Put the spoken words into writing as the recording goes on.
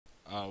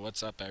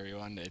What's up,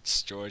 everyone?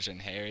 It's George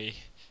and Harry,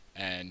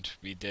 and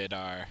we did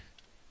our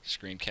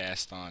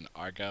screencast on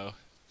Argo,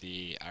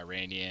 the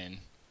Iranian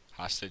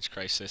hostage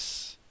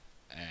crisis,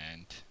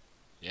 and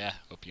yeah,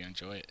 hope you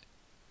enjoy it.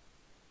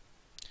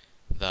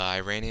 The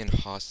Iranian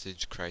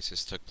hostage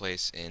crisis took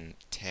place in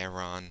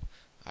Tehran,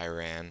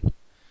 Iran,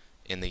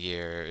 in the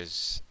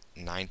years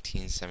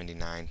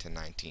 1979 to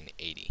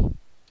 1980,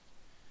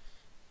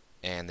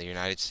 and the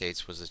United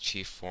States was the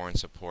chief foreign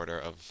supporter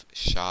of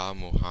Shah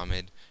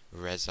Mohammad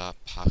Reza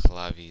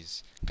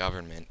Pahlavi's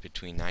government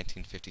between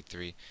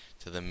 1953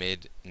 to the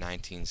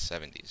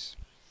mid-1970s.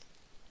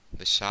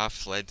 The Shah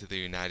fled to the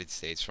United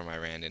States from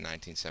Iran in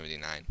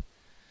 1979,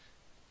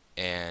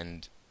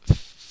 and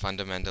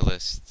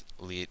fundamentalist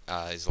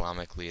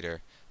Islamic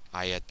leader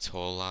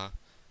Ayatollah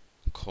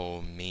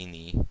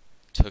Khomeini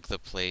took the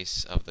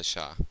place of the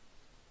Shah.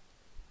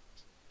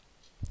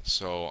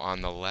 So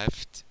on the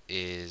left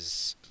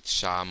is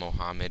Shah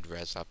Mohammad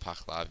Reza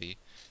Pahlavi,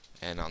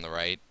 and on the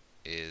right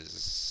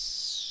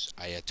is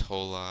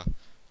Ayatollah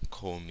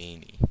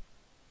Khomeini.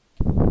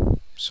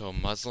 So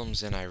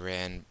Muslims in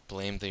Iran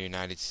blamed the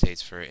United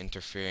States for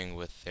interfering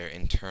with their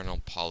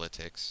internal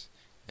politics,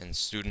 and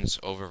students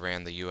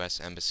overran the U.S.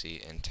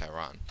 Embassy in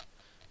Tehran.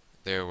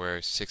 There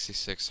were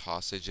 66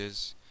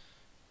 hostages,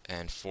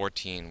 and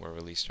 14 were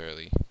released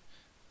early,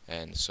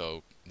 and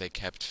so they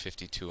kept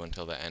 52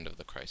 until the end of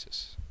the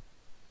crisis.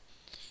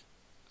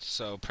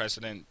 So,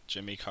 President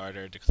Jimmy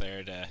Carter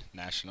declared a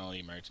national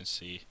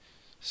emergency.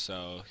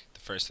 So, the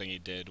first thing he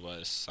did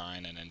was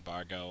sign an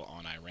embargo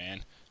on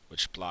Iran,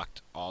 which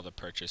blocked all the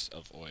purchase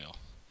of oil.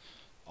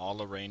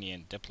 All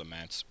Iranian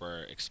diplomats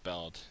were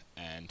expelled,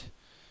 and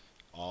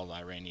all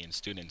Iranian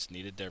students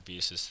needed their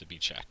visas to be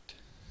checked.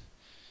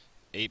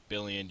 8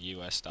 billion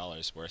US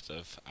dollars worth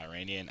of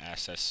Iranian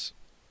assets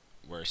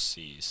were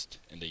seized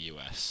in the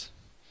US.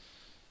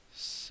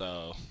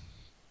 So,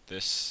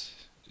 this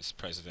is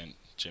President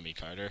Jimmy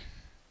Carter,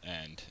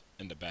 and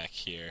in the back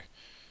here,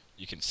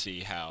 you can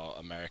see how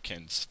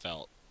Americans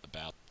felt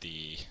about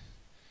the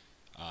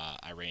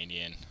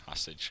Iranian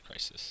hostage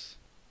crisis.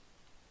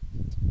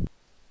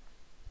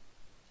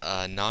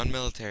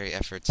 Non-military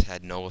efforts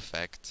had no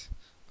effect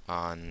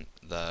on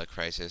the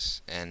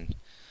crisis, and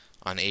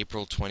on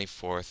April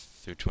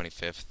 24th through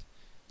 25th,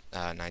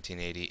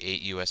 1980,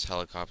 8 U.S.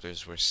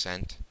 helicopters were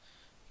sent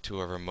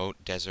to a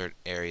remote desert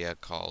area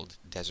called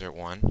Desert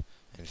One,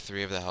 and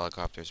 3 of the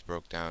helicopters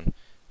broke down,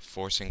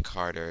 forcing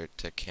Carter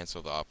to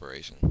cancel the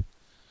operation.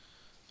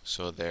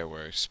 So there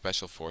were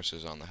special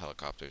forces on the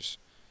helicopters.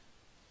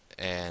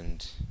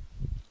 And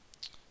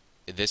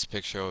this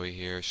picture over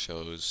here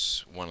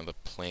shows one of the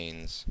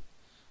planes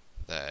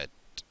that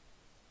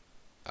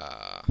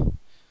uh,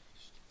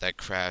 that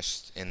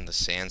crashed in the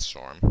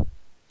sandstorm,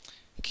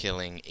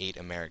 killing 8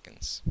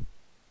 Americans.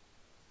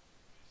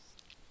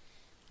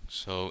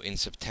 So in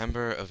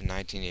September of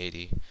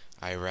 1980,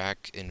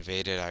 Iraq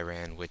invaded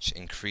Iran, which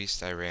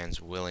increased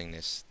Iran's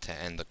willingness to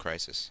end the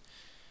crisis.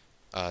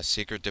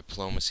 Secret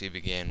diplomacy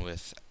began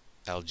with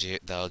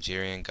the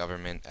Algerian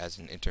government as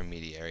an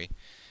intermediary,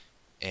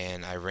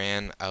 and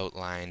Iran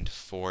outlined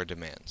 4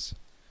 demands.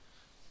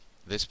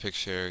 This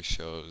picture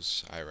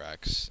shows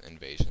Iraq's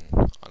invasion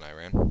on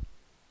Iran.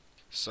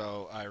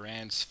 So,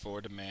 Iran's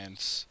 4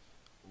 demands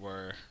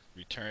were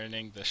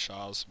returning the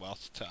Shah's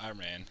wealth to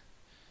Iran,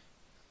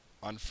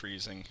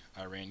 unfreezing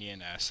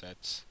Iranian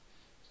assets,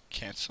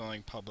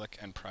 canceling public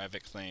and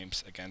private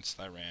claims against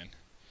Iran,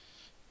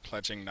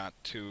 pledging not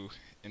to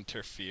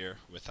interfere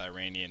with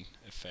Iranian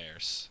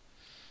affairs.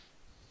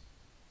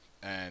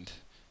 And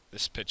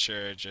this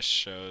picture just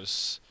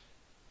shows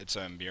it's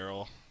a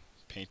mural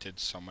painted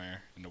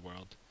somewhere in the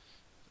world.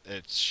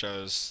 It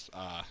shows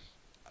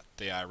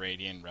the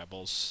Iranian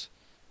rebels,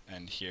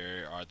 and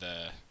here are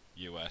the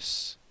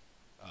U.S.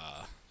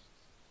 Uh,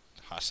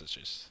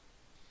 hostages.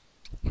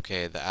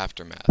 Okay, the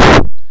aftermath.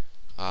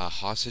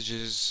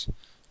 Hostages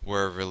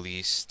were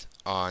released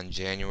on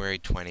January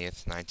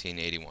 20th,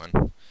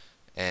 1981,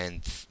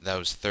 and that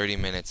was 30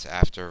 minutes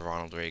after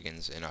Ronald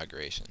Reagan's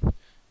inauguration.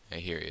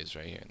 And here he is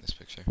right here in this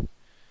picture.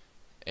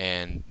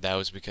 And that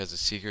was because a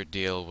secret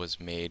deal was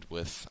made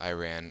with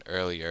Iran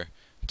earlier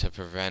to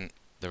prevent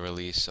the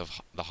release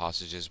of the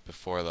hostages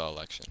before the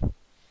election.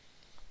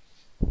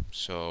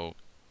 So,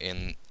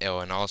 and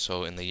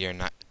also in the year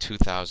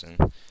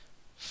 2000,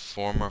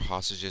 former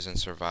hostages and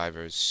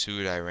survivors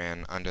sued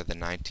Iran under the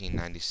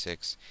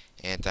 1996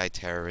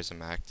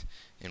 Anti-Terrorism Act,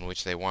 in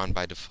which they won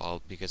by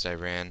default because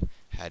Iran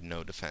had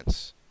no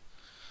defense.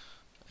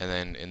 And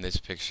then in this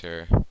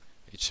picture,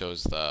 it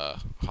shows the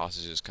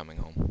hostages coming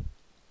home.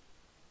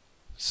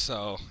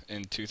 So,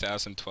 in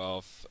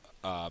 2012,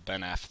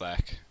 Ben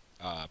Affleck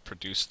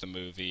produced the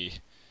movie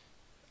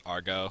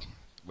Argo,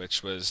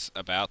 which was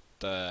about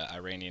the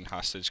Iranian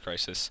hostage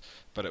crisis,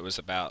 but it was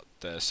about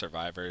the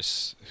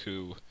survivors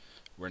who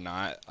were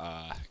not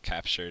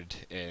captured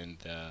in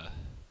the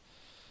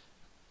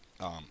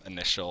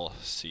initial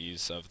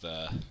seize of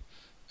the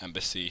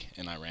embassy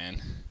in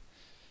Iran,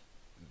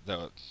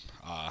 the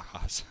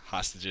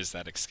hostages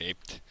that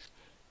escaped.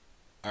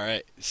 All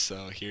right,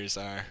 so here's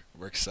our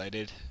we're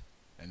excited,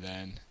 and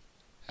then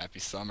happy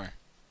summer.